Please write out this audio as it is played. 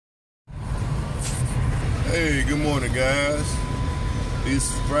Hey, good morning, guys. It's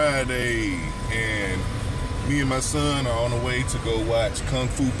Friday, and me and my son are on the way to go watch Kung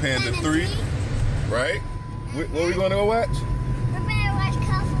Fu Panda 3. Right? What are we going to go watch? We're going to watch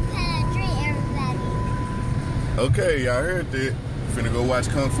Kung Fu Panda 3, everybody. Okay, y'all heard that. We're finna go watch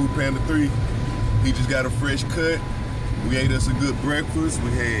Kung Fu Panda 3. He just got a fresh cut. We ate us a good breakfast.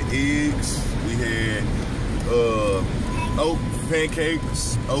 We had eggs. We had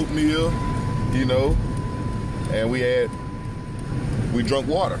pancakes, oatmeal, you know. And we drunk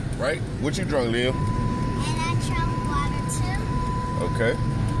water, right? What you drunk, Liam? And I drank water too. Okay.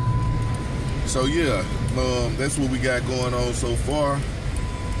 So yeah, that's what we got going on so far.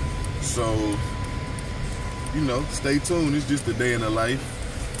 So, you know, stay tuned. It's just a day in the life.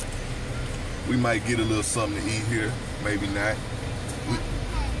 We might get a little something to eat here, maybe not.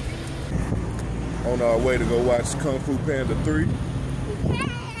 On our way to go watch Kung Fu Panda 3.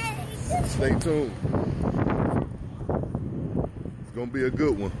 Stay tuned. It's gonna be a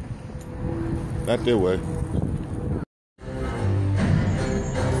good one. Not that way.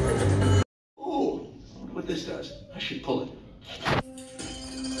 Ooh, what this does. I should pull it. I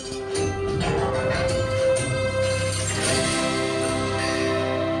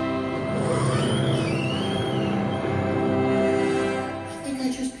think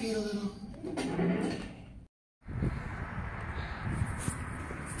I just peed a little.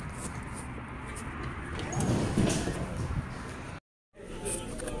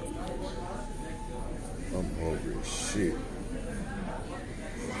 I'm hungry as shit.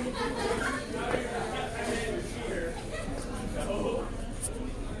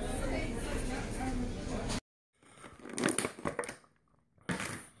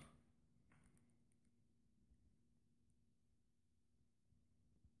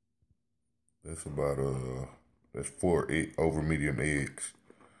 That's about that's 4 over medium eggs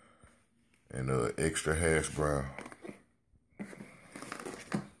and extra hash brown.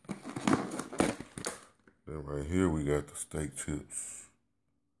 Then right here we got the steak chips.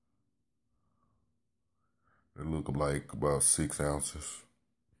 They look like about 6 ounces.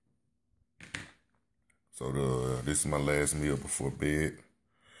 So this is my last meal before bed.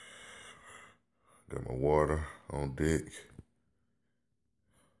 Got my water on deck.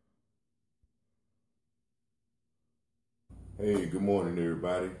 Hey, good morning,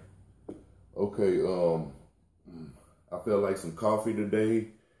 everybody. Okay, I felt like some coffee today.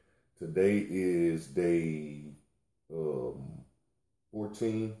 Today is day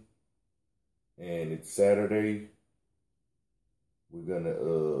 14, and it's Saturday. We're gonna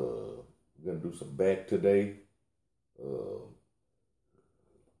do some back today.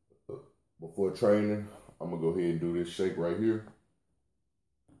 Before training, I'm gonna go ahead and do this shake right here.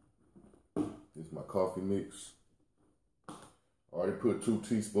 This is my coffee mix. I already put 2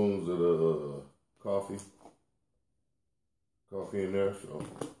 teaspoons of the coffee in there, so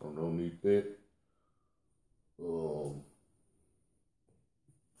I don't need that. What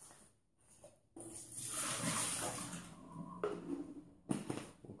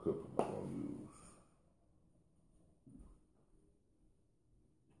cup am I gonna use?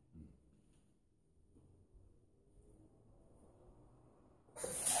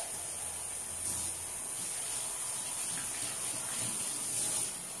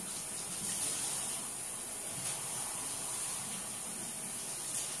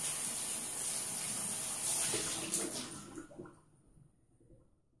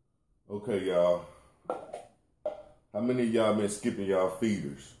 Okay, y'all. How many of y'all been skipping y'all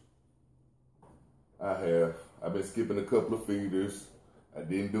feeders? I have. I've been skipping a couple of feeders. I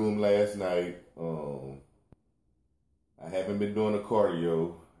didn't do them last night. I haven't been doing the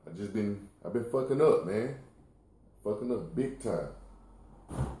cardio. I've been fucking up, man. Fucking up big time.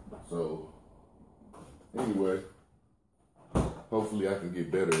 So, anyway, hopefully I can get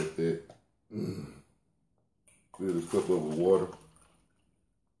better at that. Fill this cup up with water.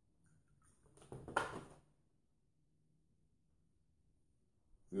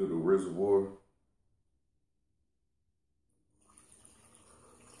 Fill the reservoir.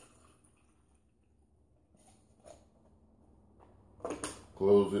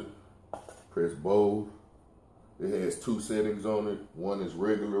 Close it. Press bold. It has 2 settings on it. One is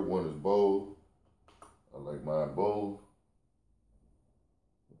regular, one is bold. I like mine bold.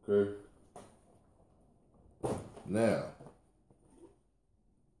 Okay. Now,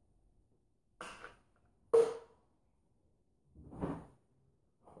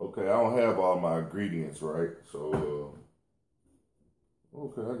 okay, I don't have all my ingredients, right? So,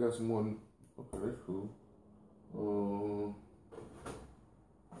 okay, I got some more. Okay, that's cool.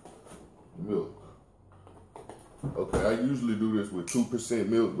 Milk. Okay, I usually do this with 2%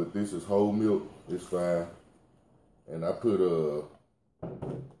 milk, but this is whole milk. It's fine. And I put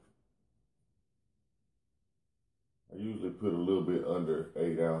I usually put a little bit under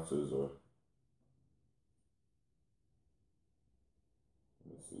 8 ounces, or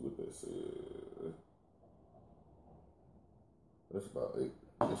let's see what that says. That's about 8.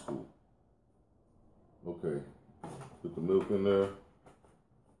 That's cool. Okay, put the milk in there.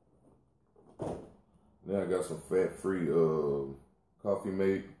 Now I got some fat-free coffee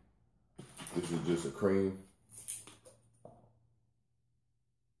mate. This is just a cream.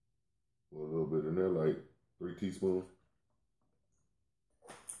 Put a little bit in there, like 3 teaspoons.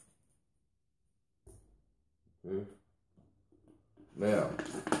 Okay. Now,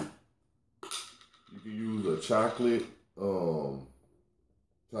 you can use a chocolate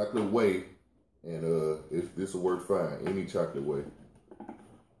whey, and if this will work fine, any chocolate whey.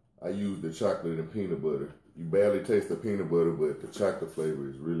 I use the chocolate and peanut butter. You barely taste the peanut butter, but the chocolate flavor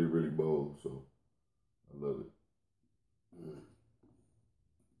is really, really bold, so I love it.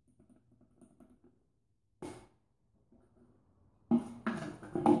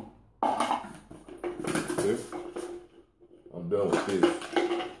 Okay. I'm done with this.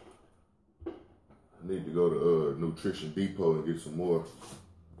 I need to go to Nutrition Depot and get some more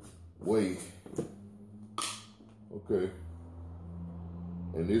whey. Okay.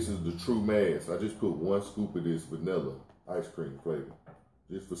 And this is the True Mass. I just put 1 scoop of this vanilla ice cream flavor,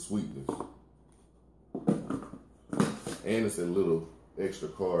 just for sweetness. And it's a little extra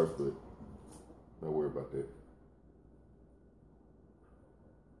carbs, but don't worry about that.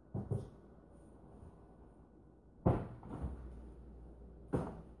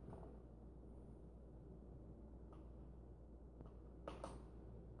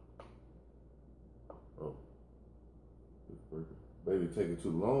 Oh, this burger. Baby taking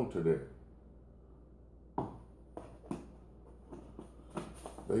too long today.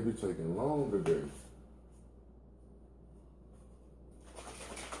 Baby taking long today.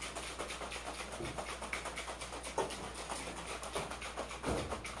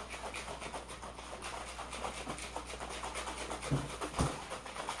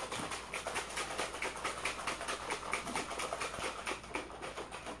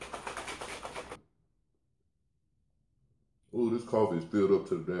 Ooh, this coffee is filled up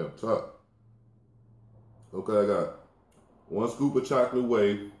to the damn top. Okay, I got 1 scoop of chocolate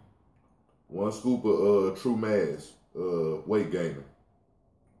whey, 1 scoop of True Mass weight gainer,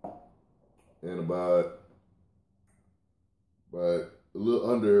 and about a little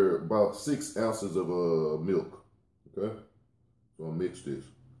under about 6 ounces of milk. Okay, so I'll mix this.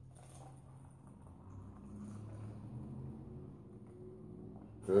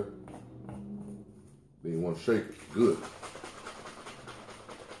 Okay, then you want to shake it good.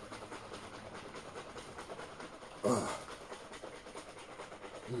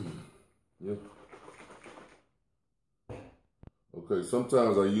 Yeah. Okay,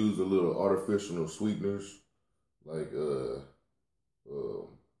 sometimes I use a little artificial sweeteners, like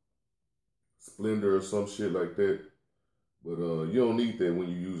Splendor or some shit like that. But you don't need that when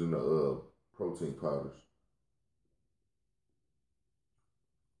you're using the protein powders.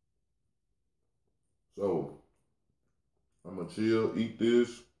 So I'm gonna chill, eat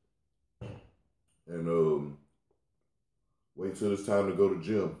this, and wait till it's time to go to the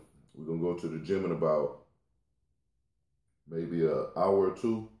gym. We're gonna go to the gym in about maybe an hour or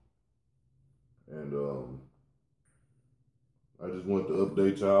 2. And I just wanted to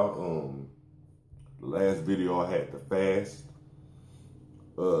update y'all. The last video I had to fast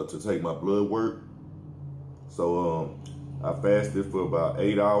to take my blood work. So I fasted for about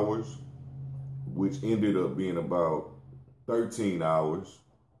 8 hours, which ended up being about 13 hours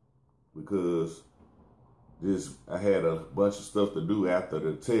because I had a bunch of stuff to do after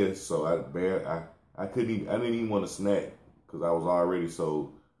the test, so I didn't even want to snack because I was already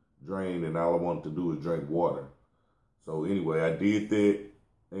so drained, and all I wanted to do was drink water. So anyway, I did that,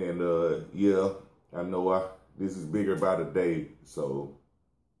 and yeah, I know this is bigger by the day, so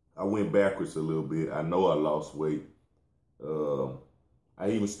I went backwards a little bit. I know I lost weight. I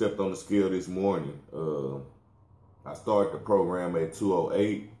even stepped on the scale this morning. I started the program at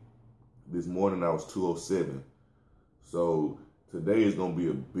 208. This morning I was 207. So today is gonna be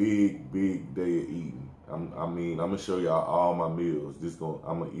a big, big day of eating. I'm gonna show y'all all my meals.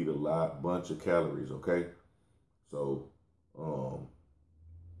 I'm gonna eat a bunch of calories, okay? So I'm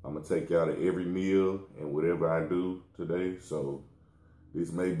gonna take y'all to every meal and whatever I do today. So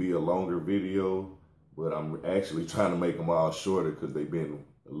this may be a longer video, but I'm actually trying to make them all shorter because they've been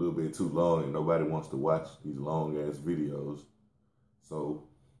a little bit too long and nobody wants to watch these long ass videos. So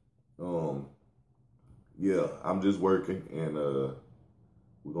yeah, I'm just working, and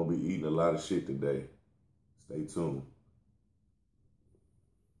we're gonna be eating a lot of shit today. Stay tuned.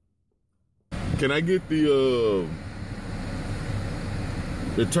 Can I get the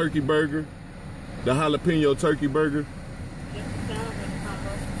turkey burger? The jalapeno turkey burger?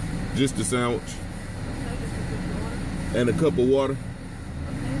 Just the sandwich. And a cup of water.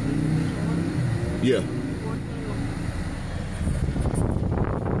 Yeah.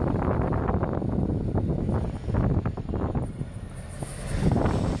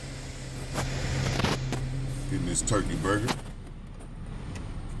 Getting this turkey burger.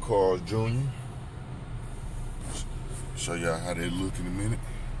 Carl Jr. Show y'all how they look in a minute.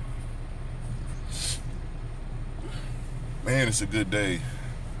 Man, it's a good day.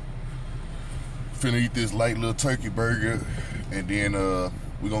 Finna eat this light little turkey burger, and then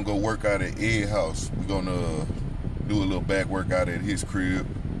we're gonna go work out at Ed's house. We're gonna do a little back workout at his crib.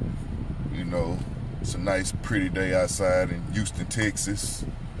 You know, it's a nice, pretty day outside in Houston, Texas.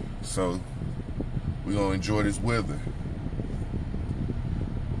 So we're gonna enjoy this weather.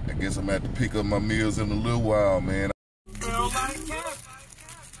 I guess I'm gonna have to pick up my meals in a little while, man.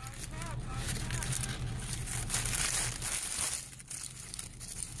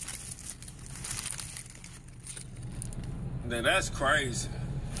 Now that's crazy.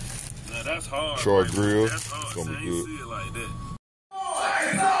 Now that's hard. Short grill. That's hard. Gonna be I ain't good. see it like that.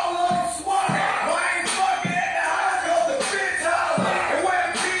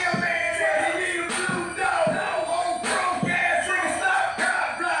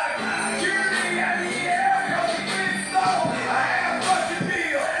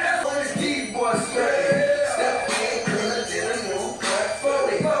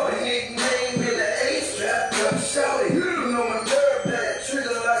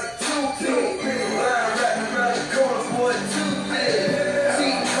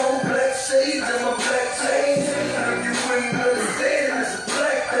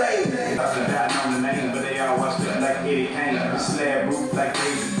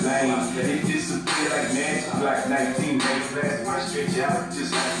 Like 19, I stretch out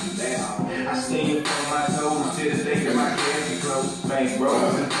just like that. I stay up on my toes till the day that my cash close. Bank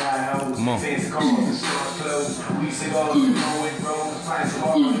rolls and fly hoes, fancy cars and store clothes. We cigars and growing rolls, find some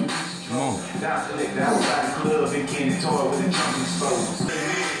more. Come on. Down to the outside the club and candy toy with the trunk exposed.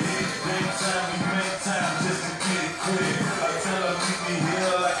 Make time just to get it quick. I tell her keep me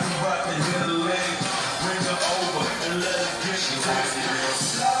here like I'm about to hit a leg. Bring her over and let her get she tasty real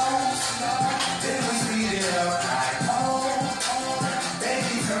slow. Then we speed it up.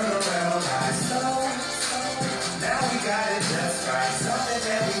 Baby turn around like slow. Now we got it just right. Something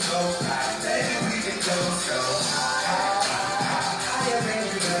that we both like. Baby we can go so higher than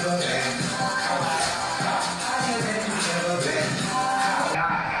you ever been. Higher than you ever been.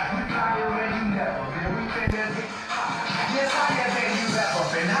 Higher than you never been. We finna get high. Yes, higher than you ever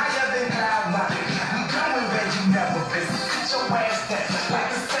been. Higher than cloud nine. We going where you never been. Sit your ass down. Like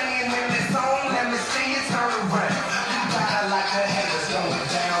a saying in this song, let me see you turn around. You ride like a haters going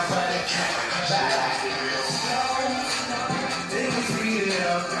down, but it can't. Then we speed it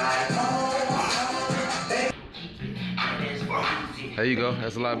up. There you go.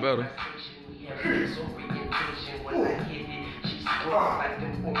 That's a lot better.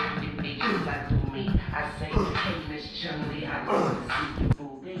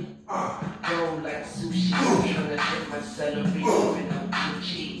 Like sushi, trying to get my celery with no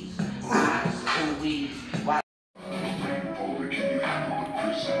cheese. Eyes, always.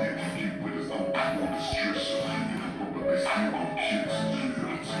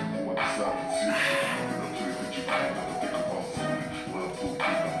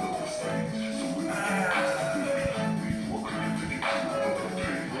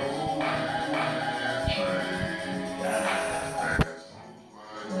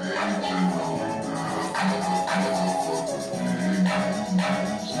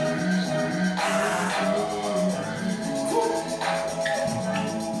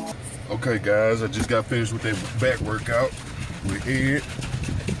 Okay guys, I just got finished with that back workout with Ed.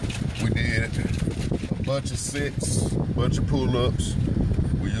 We did a bunch of sets, a bunch of pull-ups.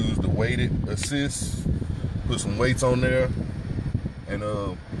 We used the weighted assists, put some weights on there, and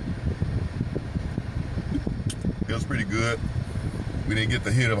it was pretty good. We didn't get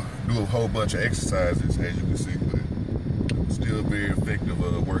to do a whole bunch of exercises, as you can see, but still very effective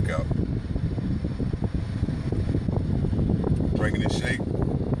workout. Drinking this shake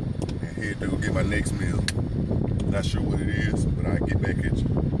and head to go get my next meal. Not sure what it is, but I'll get back at you.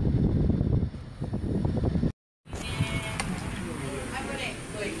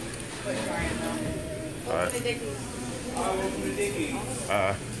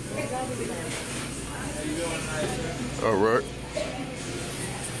 All right.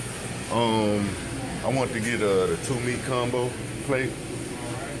 I want to get the 2-meat combo plate.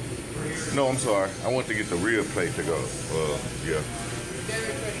 No, I'm sorry. I want to get the real plate to go. Yeah.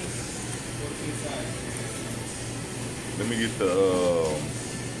 Let me get the.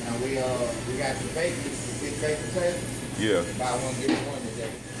 Now we got the bacon, the big baked potato. Yeah. Buy one get one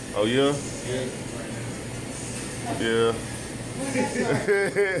today. Oh yeah. Yeah.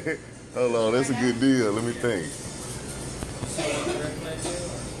 Hold on, that's a good deal. Let me think.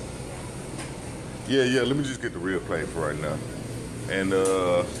 Yeah. Let me just get the real plate for right now, and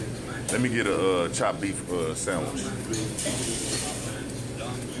let me get a chopped beef sandwich.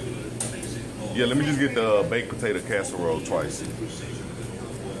 Yeah, let me just get the baked potato casserole twice.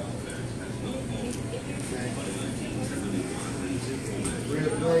 Real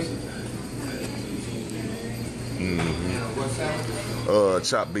plate. What sandwich?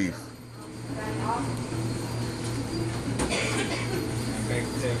 Chopped beef. Baked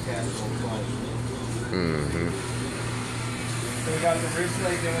potato casserole twice. So we got the rib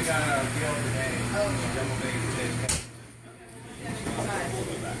plate, then we got a deal today. Double baked potato casserole.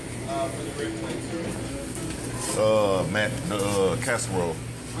 For the rib plate. Matt, the casserole.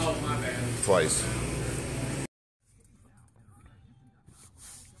 Oh, my bad. Twice.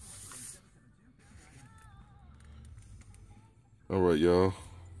 All right, y'all.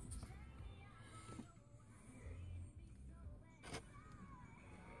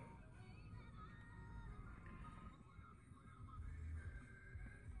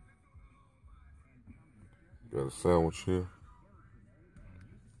 Got a sandwich here.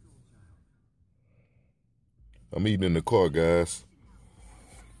 I'm eating in the car, guys.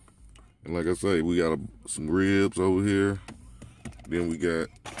 And like I say, we got some ribs over here. Then we got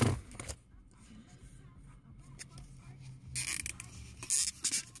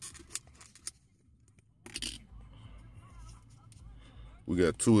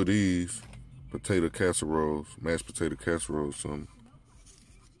two of these potato casseroles, mashed potato casseroles, something.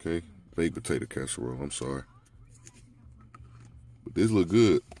 Okay, baked potato casserole. I'm sorry, but this look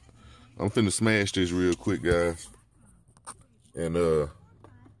good. I'm finna smash this real quick, guys, and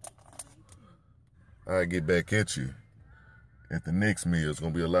I'll get back at you at the next meal. It's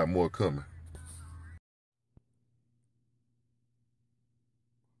gonna be a lot more coming.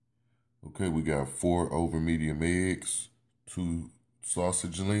 Okay, we got 4 over medium eggs, 2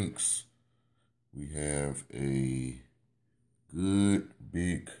 sausage links. We have a good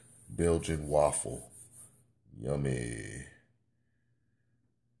big Belgian waffle. Yummy.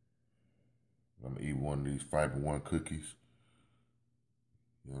 I'm gonna eat one of these Fiber One cookies.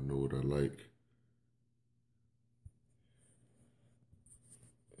 Y'all know what I like.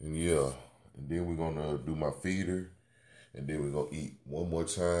 And yeah, and then we're gonna do my feeder. And then we're gonna eat one more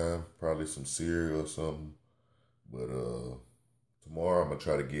time, probably some cereal or something. But tomorrow I'm gonna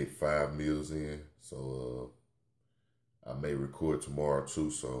try to get 5 meals in. So I may record tomorrow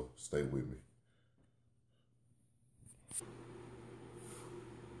too, so stay with me.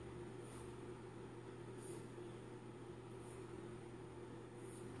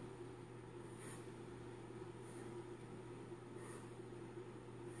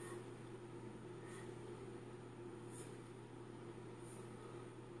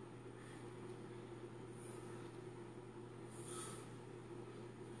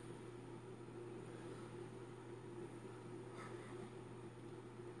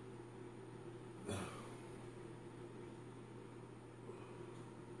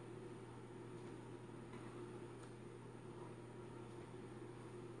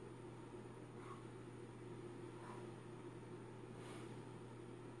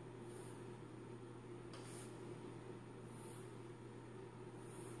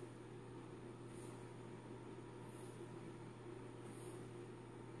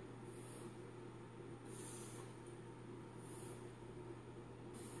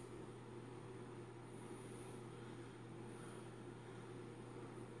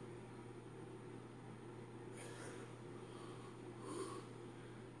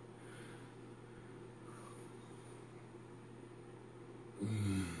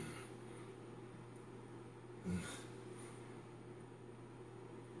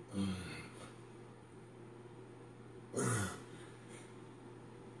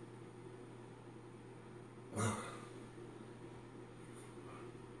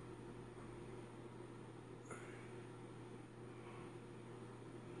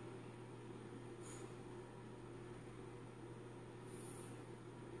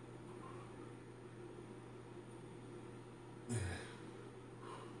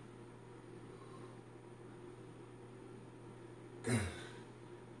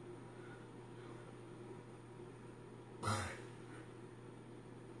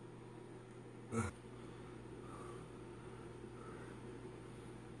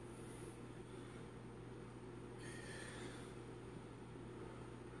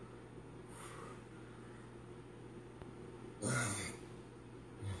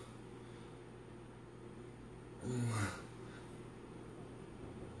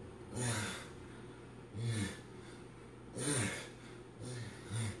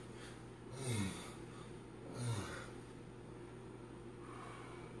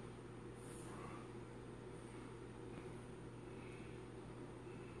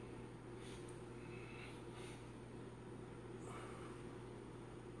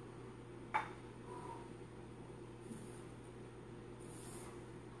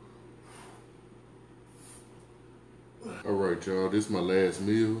 Alright, y'all, this is my last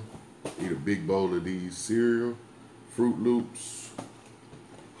meal. Eat a big bowl of these cereal, Fruit Loops,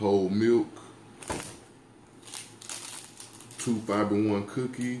 whole milk, 2 Fiber One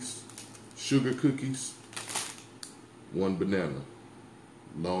cookies, sugar cookies, 1 banana,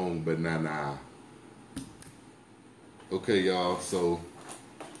 long banana. Okay, y'all, so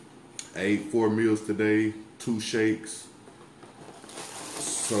I ate 4 meals today, 2 shakes.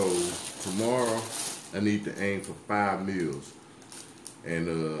 So tomorrow I need to aim for 5 meals.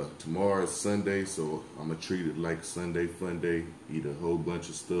 And tomorrow is Sunday, so I'm gonna treat it like Sunday fun day. Eat a whole bunch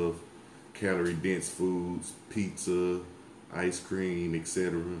of stuff, calorie dense foods, pizza, ice cream,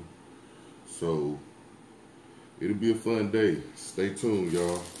 etc. So it'll be a fun day. Stay tuned,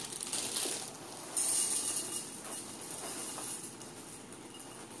 y'all.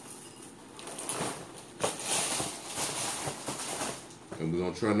 And we're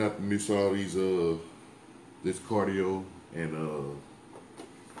gonna try not to miss all these this cardio and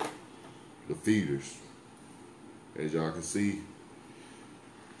the feeders. As y'all can see,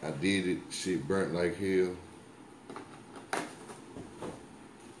 I did it. Shit burnt like hell.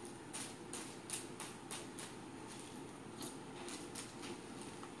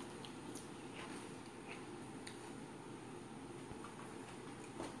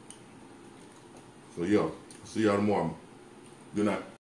 So yo, see y'all tomorrow. Good night.